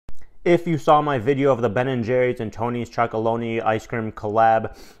If you saw my video of the Ben & Jerry's and Tony's Chocolonely ice cream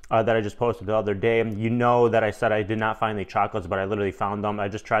collab that I just posted the other day, you know that I said I did not find the chocolates, but I literally found them. I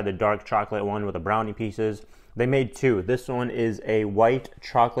just tried the dark chocolate one with the brownie pieces. They made two. This one is a white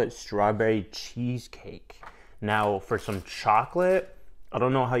chocolate strawberry cheesecake. Now, for some chocolate, I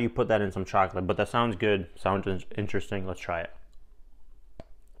don't know how you put that in some chocolate, but that sounds good. Sounds interesting. Let's try it.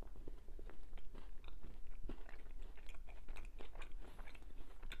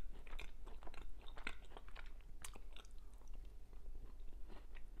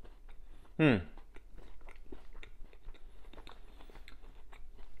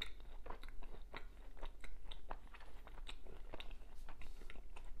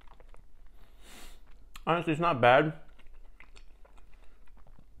 Honestly, it's not bad.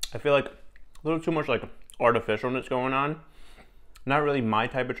 I feel like a little too much like artificialness going on. Not really my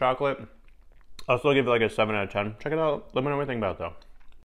type of chocolate. I'll still give it like a 7 out of 10. Check it out. Let me know what you think about it though.